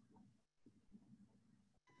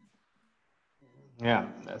 Yeah,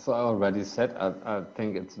 as I already said, I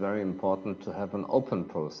think it's very important to have an open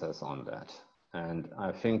process on that. And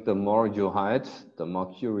I think the more you hide, the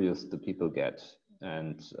more curious the people get.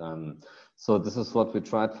 And so this is what we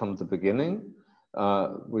tried from the beginning.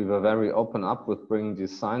 We were very open up with bringing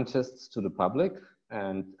these scientists to the public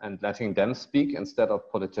and letting them speak instead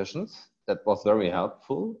of politicians. That was very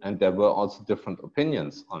helpful. And there were also different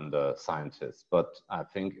opinions on the scientists. But I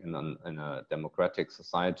think in a democratic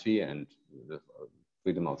society and with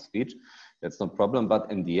freedom of speech, that's no problem. But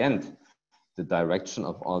in the end, the direction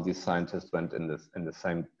of all these scientists went in the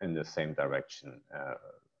same direction.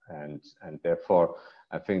 And therefore,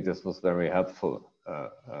 I think this was very helpful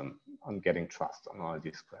on getting trust on all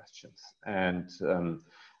these questions. And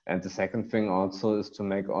the second thing also is to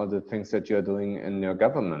make all the things that you're doing in your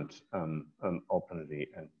government openly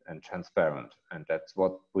and transparent. And that's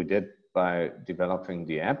what we did by developing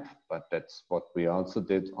the app, but that's what we also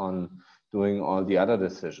did on doing all the other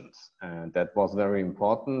decisions. And that was very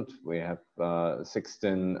important. We have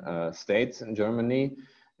 16 states in Germany,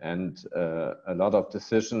 and a lot of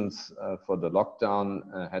decisions for the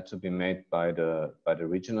lockdown had to be made by the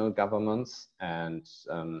regional governments. And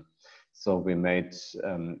so we made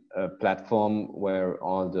a platform where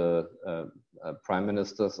all the prime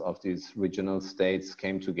ministers of these regional states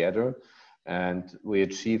came together, and we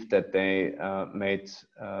achieved that they made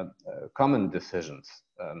common decisions.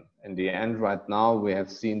 In the end, right now, we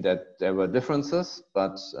have seen that there were differences,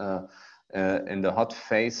 but in the hot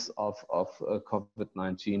phase of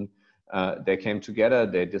COVID-19, they came together,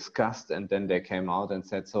 they discussed, and then they came out and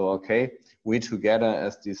said, so, okay, we together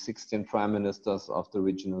as the 16 prime ministers of the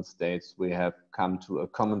regional states, we have come to a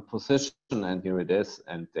common position, and here it is.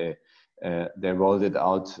 And they rolled it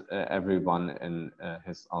out, everyone in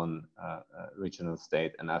his own regional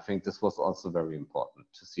state. And I think this was also very important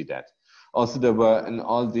to see that. Also, there were in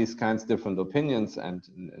all these kinds of different opinions, and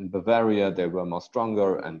in Bavaria, they were more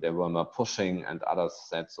stronger and they were more pushing, and others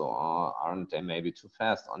said, so aren't they maybe too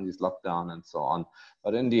fast on this lockdown and so on.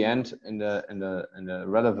 But in the end, in the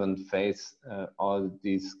relevant phase, all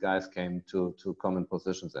these guys came to common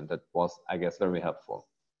positions, and that was, I guess, very helpful.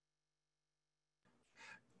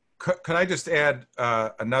 Could I just add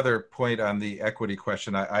another point on the equity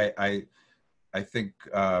question? I think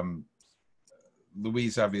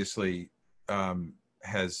Louise obviously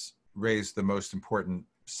has raised the most important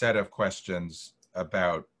set of questions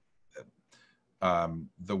about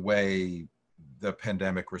the way the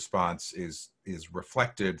pandemic response is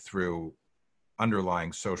reflected through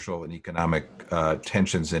underlying social and economic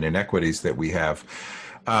tensions and inequities that we have.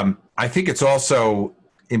 I think it's also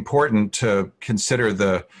important to consider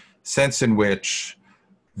the sense in which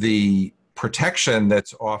the protection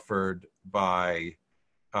that's offered by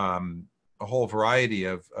a whole variety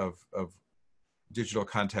of digital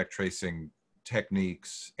contact tracing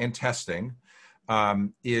techniques and testing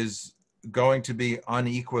is going to be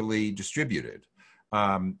unequally distributed.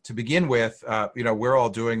 To begin with, we're all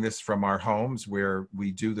doing this from our homes where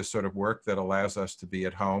we do the sort of work that allows us to be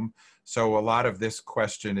at home. So a lot of this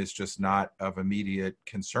question is just not of immediate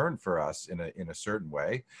concern for us in a certain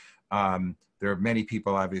way. There are many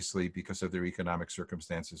people, obviously, because of their economic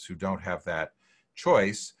circumstances, who don't have that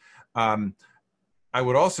choice. I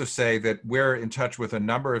would also say that we're in touch with a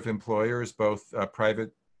number of employers, both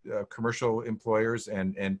private commercial employers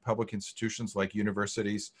and public institutions like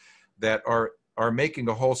universities, that are making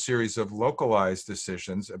a whole series of localized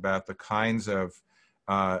decisions about the kinds of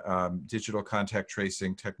digital contact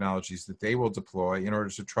tracing technologies that they will deploy in order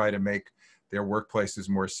to try to make their workplaces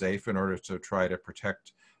more safe, in order to try to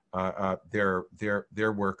protect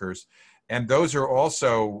their workers. And those are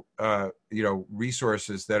also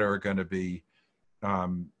resources that are going to be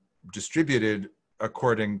distributed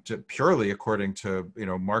purely according to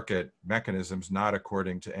market mechanisms, not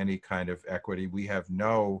according to any kind of equity. We have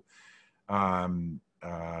no in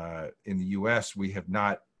the US, we have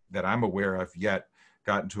not, that I'm aware of yet,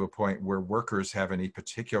 gotten to a point where workers have any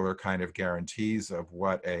particular kind of guarantees of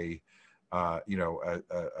what a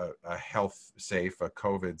health safe, a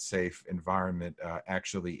COVID safe environment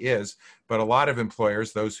actually is. But a lot of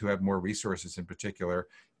employers, those who have more resources in particular,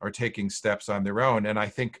 are taking steps on their own. And I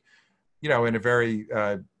think, in a very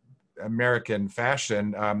American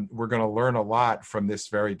fashion, we're going to learn a lot from this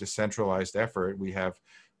very decentralized effort.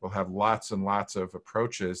 We'll have lots and lots of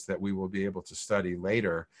approaches that we will be able to study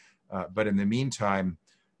later. But in the meantime,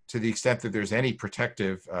 to the extent that there's any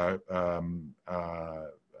protective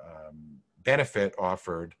benefit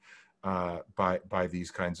offered by these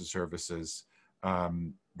kinds of services,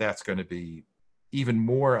 that's going to be even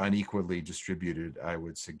more unequally distributed, I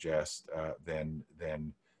would suggest, than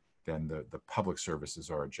the public services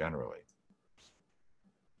are generally.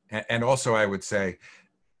 And also, I would say,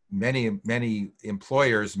 many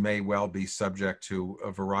employers may well be subject to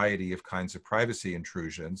a variety of kinds of privacy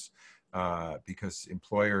intrusions, because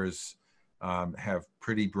employers have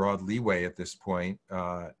pretty broad leeway at this point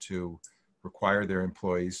to require their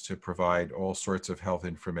employees to provide all sorts of health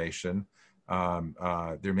information.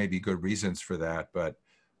 There may be good reasons for that, but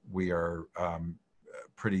we are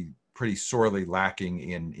pretty sorely lacking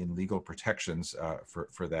in legal protections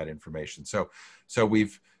for that information. So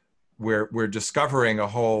we're discovering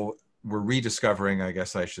we're rediscovering, I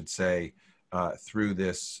guess I should say, through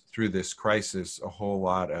this crisis, a whole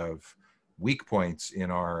lot of weak points in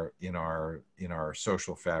our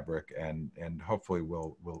social fabric, and hopefully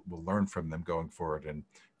we'll learn from them going forward and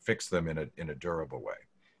fix them in a durable way.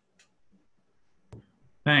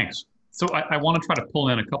 Thanks. So I want to try to pull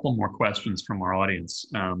in a couple more questions from our audience.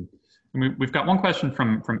 We've got one question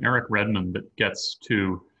from Eric Redmond that gets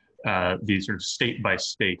to these sort of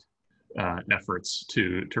state-by-state efforts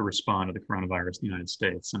to respond to the coronavirus in the United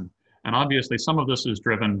States. And obviously some of this is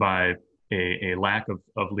driven by a lack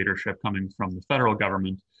of leadership coming from the federal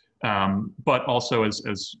government, but also,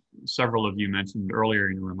 as several of you mentioned earlier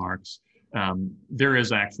in your remarks, there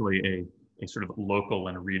is actually a sort of local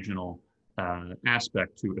and regional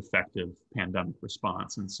aspect to effective pandemic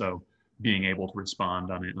response. And so being able to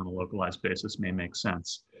respond on a localized basis may make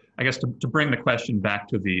sense. I guess to bring the question back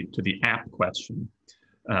to the app question,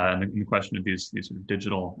 and the question of these sort of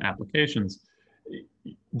digital applications,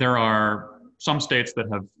 there are some states that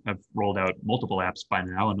have rolled out multiple apps by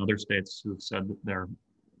now, and other states who've said that they're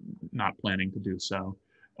not planning to do so.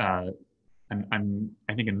 I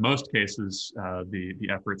think in most cases, the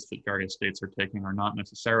efforts that various states are taking are not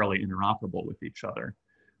necessarily interoperable with each other.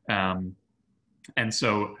 And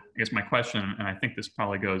so I guess my question, and I think this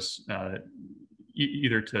probably goes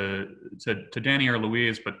either to Danny or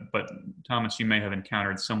Louise, but Thomas, you may have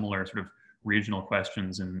encountered similar sort of regional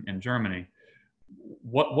questions in Germany.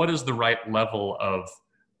 What is the right level of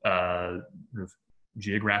sort of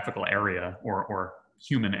geographical area or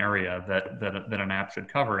human area that an app should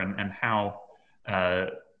cover, and how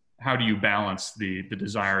do you balance the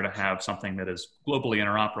desire to have something that is globally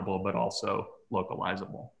interoperable but also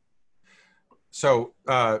localizable? So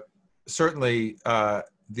certainly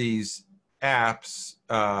these apps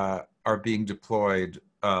are being deployed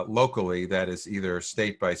locally, that is either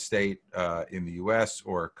state by state in the US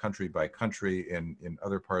or country by country in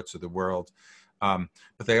other parts of the world.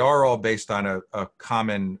 But they are all based on a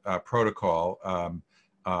common protocol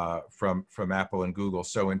from Apple and Google.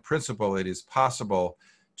 So in principle, it is possible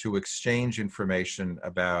to exchange information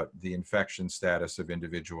about the infection status of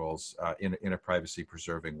individuals in a privacy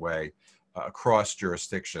preserving way across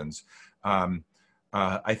jurisdictions.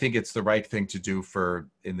 I think it's the right thing to do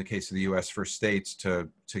in the case of the US, for states to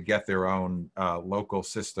get their own local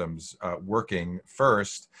systems working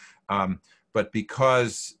first. But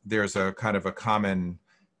because there's a kind of a common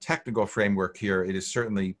technical framework here, it is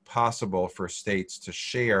certainly possible for states to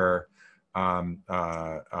share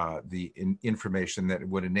the information that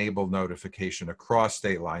would enable notification across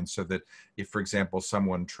state lines, so that if, for example,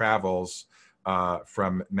 someone travels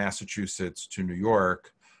from Massachusetts to New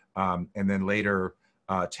York and then later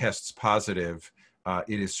tests positive,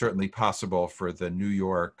 it is certainly possible for the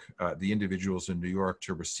individuals in New York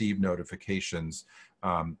to receive notifications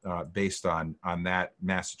based on that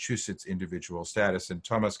Massachusetts individual status. And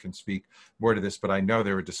Thomas can speak more to this, but I know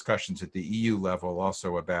there were discussions at the EU level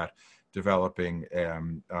also about developing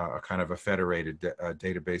a kind of a federated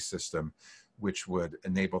database system which would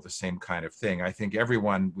enable the same kind of thing. I think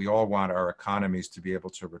we all want our economies to be able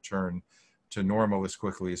to return to normal as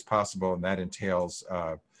quickly as possible, and that entails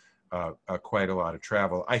quite a lot of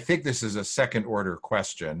travel. I think this is a second order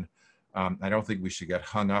question. I don't think we should get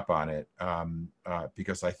hung up on it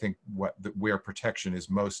because I think where protection is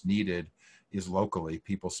most needed is locally.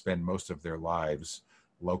 People spend most of their lives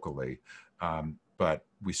locally. But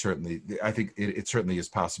I think it certainly is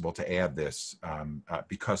possible to add this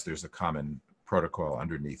because there's a common protocol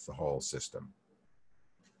underneath the whole system.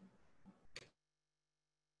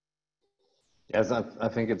 Yes, I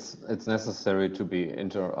think it's necessary to be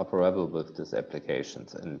interoperable with these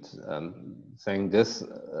applications. And saying this,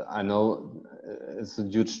 I know it's a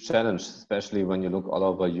huge challenge, especially when you look all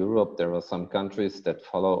over Europe. There are some countries that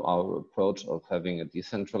follow our approach of having a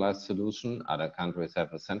decentralized solution. Other countries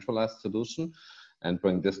have a centralized solution. And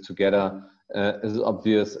bring this together is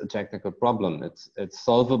obvious a technical problem. It's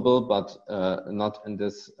solvable, but not in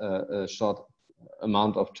this short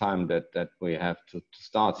amount of time that we have to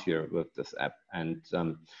start here with this app. And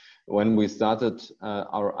when we started,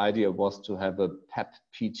 our idea was to have a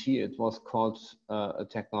PEP-PT, it was called, a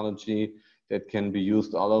technology that can be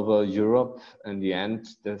used all over Europe. In the end,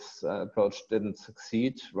 this approach didn't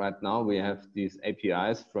succeed. Right now, we have these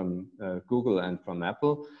APIs from Google and from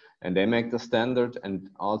Apple, and they make the standard. And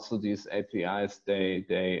also these APIs, they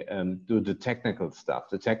do the technical stuff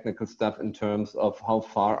in terms of how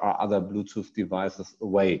far are other Bluetooth devices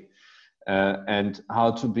away. And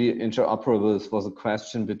how to be interoperable. This was a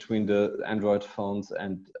question between the Android phones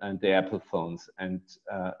and the Apple phones. And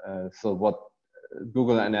so what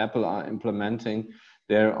Google and Apple are implementing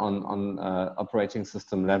there on operating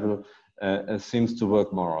system level seems to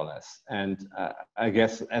work more or less. And I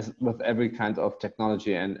guess as with every kind of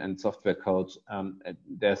technology and software code,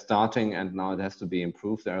 they're starting and now it has to be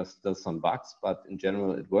improved. There are still some bugs, but in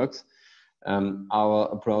general it works. Our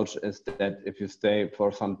approach is that if you stay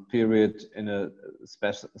for some period in a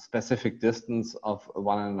specific distance of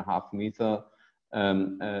 1.5 meters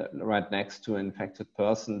right next to an infected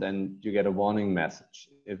person, then you get a warning message.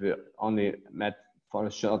 If you only met for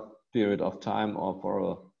a short period of time or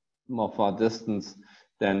for a more far distance,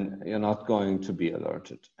 then you're not going to be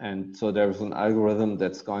alerted. And so there's an algorithm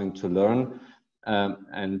that's going to learn.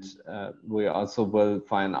 And we also will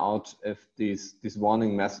find out if these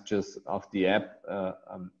warning messages of the app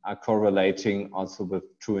are correlating also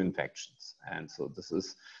with true infections. And so this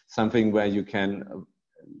is something where you can,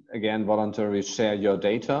 again, voluntarily share your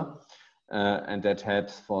data and that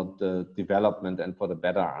helps for the development and for the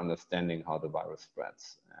better understanding how the virus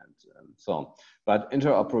spreads and so on. But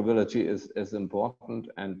interoperability is important,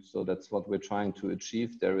 and so that's what we're trying to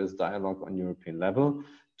achieve. There is dialogue on European level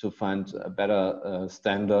to find better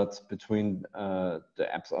standards between the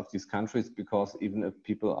apps of these countries, because even if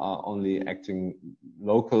people are only acting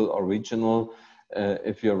local or regional,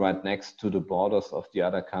 if you're right next to the borders of the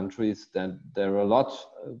other countries, then there are a lot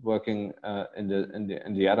working in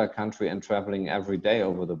the other country and traveling every day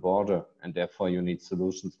over the border, and therefore you need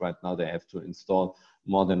solutions. Right now they have to install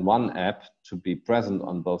more than one app to be present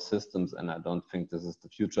on both systems, and I don't think this is the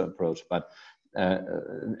future approach. But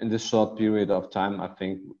in this short period of time, I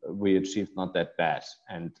think we achieved not that bad,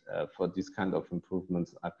 and for these kind of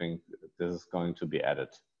improvements, I think this is going to be added.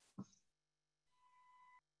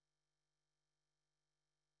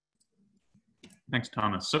 Thanks,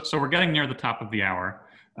 Thomas. So we're getting near the top of the hour.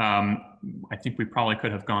 I think we probably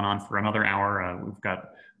could have gone on for another hour. We've got,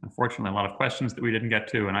 unfortunately, a lot of questions that we didn't get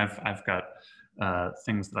to, and I've got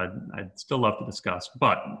things that I'd still love to discuss.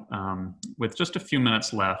 But with just a few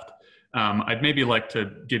minutes left, I'd maybe like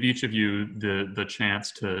to give each of you the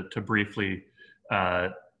chance to briefly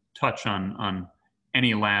touch on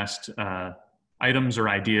any last items or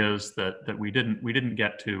ideas that we didn't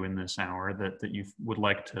get to in this hour that you would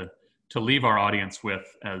like to leave our audience with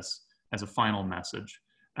as a final message.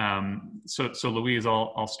 So Louise,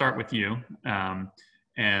 I'll start with you,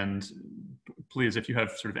 and please, if you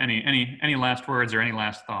have sort of any last words or any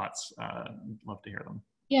last thoughts, I'd love to hear them.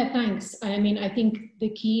 Yeah, thanks. I mean, I think the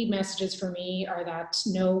key messages for me are that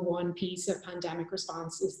no one piece of pandemic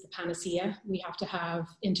response is the panacea. We have to have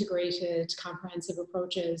integrated, comprehensive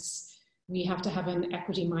approaches. We have to have an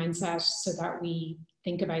equity mindset so that we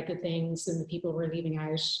think about the things and the people we're leaving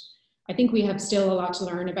out. I think we have still a lot to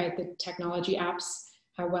learn about the technology apps.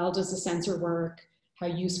 How well does the sensor work? How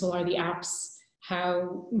useful are the apps?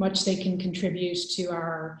 How much they can contribute to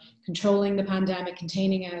our controlling the pandemic,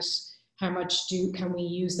 containing it? How much can we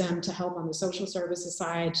use them to help on the social services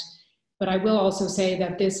side? But I will also say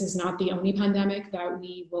that this is not the only pandemic that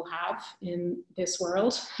we will have in this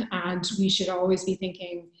world. And we should always be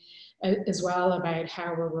thinking as well about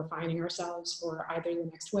how we're refining ourselves for either the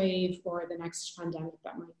next wave or the next pandemic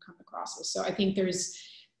that might come across us. So I think there's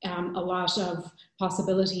a lot of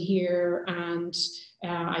possibility here, and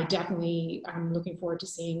I definitely am looking forward to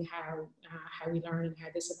seeing how we learn and how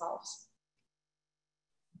this evolves.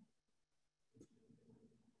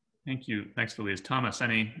 Thank you. Thanks, Louise. Thomas,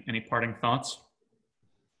 any parting thoughts?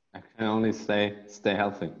 I can only say, stay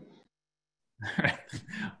healthy.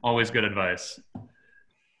 Always good advice.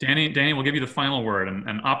 Danny, we'll give you the final word,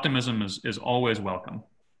 and optimism is always welcome.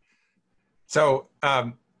 So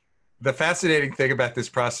the fascinating thing about this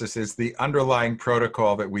process is the underlying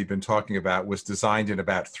protocol that we've been talking about was designed in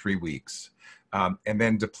about 3 weeks and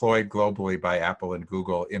then deployed globally by Apple and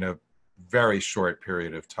Google in a very short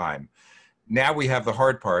period of time. Now we have the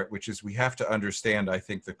hard part, which is we have to understand, I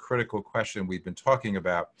think, the critical question we've been talking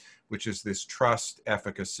about, which is this trust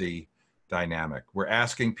efficacy dynamic. We're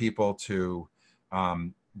asking people to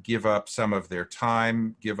give up some of their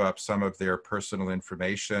time, give up some of their personal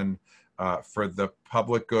information for the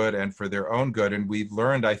public good and for their own good. And we've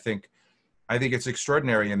learned, I think it's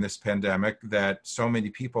extraordinary in this pandemic that so many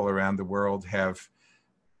people around the world have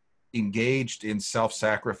engaged in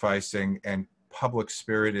self-sacrificing and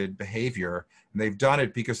public-spirited behavior. And they've done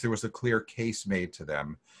it because there was a clear case made to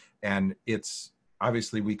them. And it's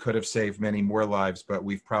obviously we could have saved many more lives, but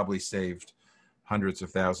we've probably saved hundreds of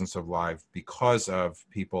thousands of lives because of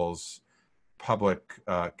people's public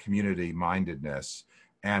community mindedness.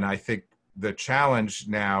 And I think the challenge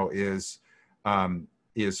now is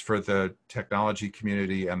for the technology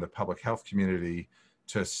community and the public health community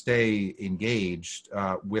to stay engaged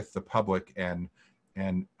with the public and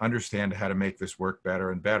understand how to make this work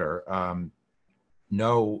better and better.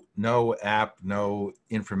 No app, no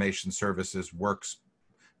information services works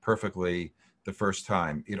perfectly the first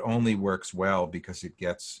time. It only works well because it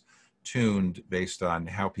gets tuned based on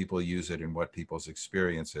how people use it and what people's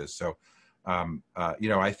experience is. So,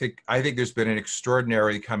 I think there's been an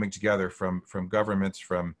extraordinary coming together from governments,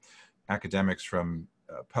 from academics, from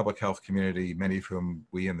public health community, many of whom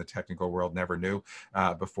we in the technical world never knew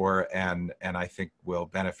before, and I think we'll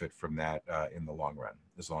benefit from that in the long run,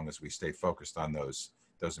 as long as we stay focused on those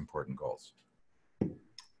important goals.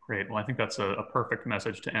 Great. Well, I think that's a perfect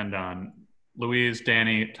message to end on. Louise,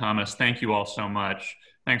 Danny, Thomas, thank you all so much.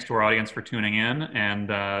 Thanks to our audience for tuning in, and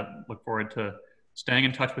look forward to staying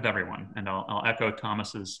in touch with everyone. And I'll echo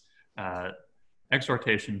Thomas's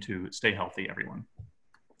exhortation to stay healthy, everyone.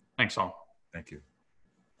 Thanks all. Thank you.